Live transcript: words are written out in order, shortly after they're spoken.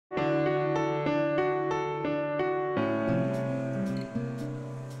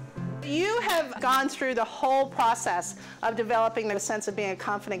gone through the whole process of developing the sense of being a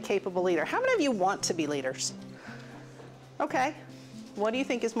confident, capable leader. How many of you want to be leaders? Okay. What do you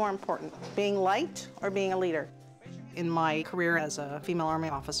think is more important, being liked or being a leader? In my career as a female Army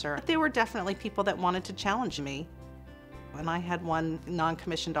officer, there were definitely people that wanted to challenge me. And I had one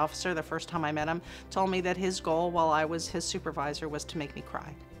non-commissioned officer, the first time I met him, told me that his goal while I was his supervisor was to make me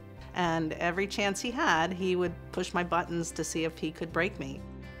cry. And every chance he had, he would push my buttons to see if he could break me.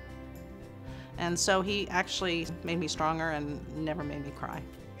 And so he actually made me stronger and never made me cry.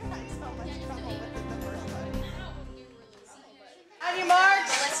 On your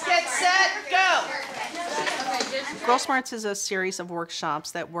marks, get set, go! Girl Smarts is a series of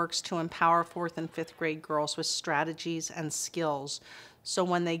workshops that works to empower 4th and 5th grade girls with strategies and skills. So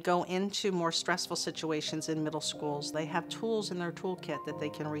when they go into more stressful situations in middle schools, they have tools in their toolkit that they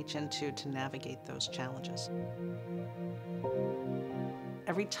can reach into to navigate those challenges.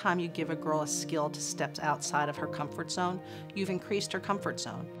 Every time you give a girl a skill to step outside of her comfort zone, you've increased her comfort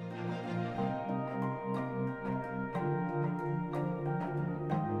zone.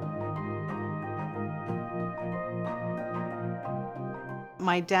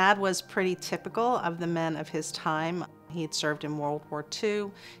 My dad was pretty typical of the men of his time. He had served in World War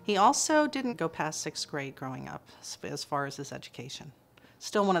II. He also didn't go past 6th grade growing up as far as his education.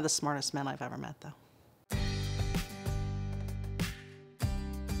 Still one of the smartest men I've ever met, though.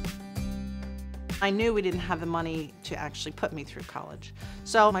 I knew we didn't have the money to actually put me through college.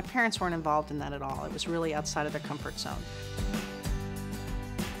 So my parents weren't involved in that at all. It was really outside of their comfort zone.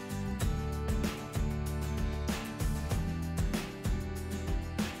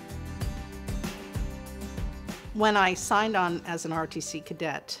 When I signed on as an ROTC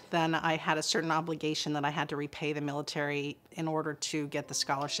cadet, then I had a certain obligation that I had to repay the military in order to get the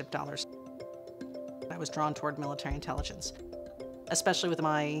scholarship dollars. I was drawn toward military intelligence. Especially with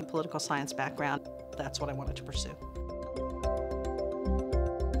my political science background, that's what I wanted to pursue.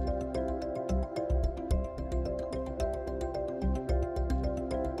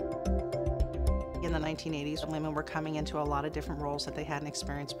 In the 1980s, women were coming into a lot of different roles that they hadn't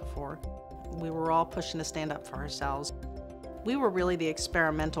experienced before. We were all pushing to stand up for ourselves. We were really the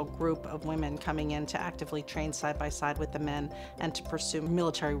experimental group of women coming in to actively train side by side with the men and to pursue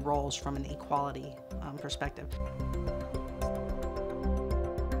military roles from an equality perspective.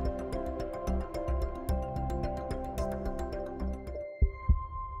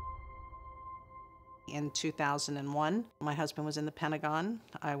 In 2001, my husband was in the Pentagon.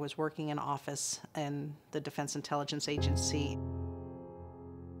 I was working in office in the Defense Intelligence Agency.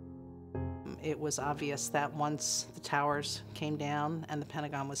 It was obvious that once the towers came down and the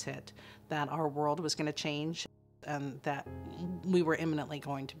Pentagon was hit, that our world was going to change and that we were imminently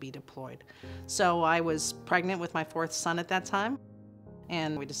going to be deployed. So I was pregnant with my 4th son at that time,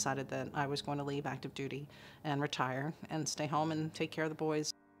 and we decided that I was going to leave active duty and retire and stay home and take care of the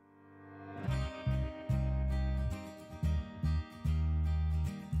boys.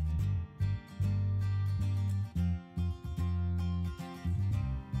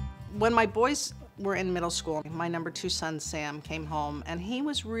 When my boys were in middle school, my number 2 son, Sam, came home, and he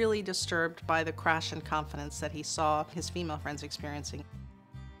was really disturbed by the crash in confidence that he saw his female friends experiencing.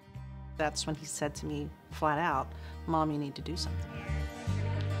 That's when he said to me, flat out, "Mom, you need to do something."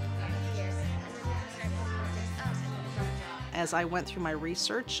 As I went through my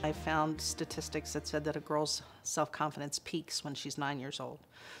research, I found statistics that said that a girl's self-confidence peaks when she's 9 years old.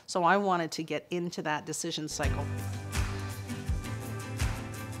 So I wanted to get into that decision cycle.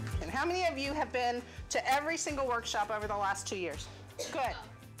 How many of you have been to every single workshop over the last 2 years? Good.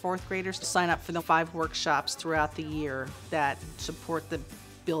 4th graders sign up for the 5 workshops throughout the year that support the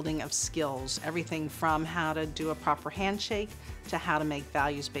building of skills, everything from how to do a proper handshake to how to make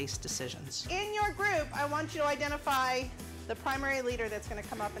values-based decisions. In your group, I want you to identify the primary leader that's going to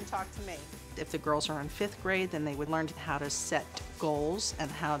come up and talk to me. If the girls are in 5th grade, then they would learn how to set goals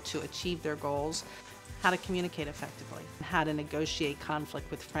and how to achieve their goals, how to communicate effectively, how to negotiate conflict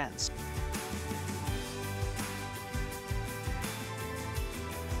with friends.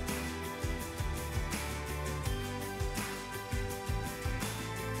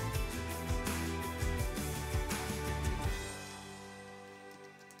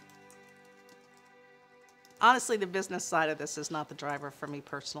 Honestly, the business side of this is not the driver for me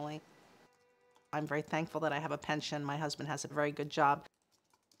personally. I'm very thankful that I have a pension. My husband has a very good job.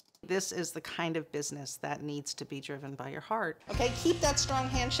 This is the kind of business that needs to be driven by your heart. Okay, keep that strong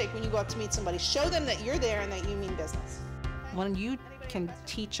handshake when you go up to meet somebody. Show them that you're there and that you mean business. When you can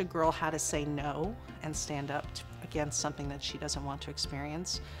teach a girl how to say no and stand up against something that she doesn't want to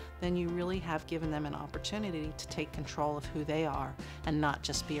experience, then you really have given them an opportunity to take control of who they are and not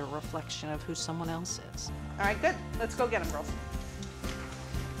just be a reflection of who someone else is. All right, good. Let's go get them, girls.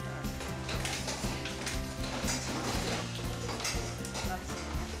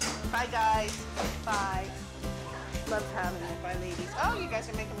 Bye, guys. Bye. Love having you. Bye, ladies. Oh, you guys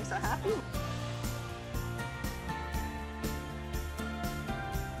are making me so happy.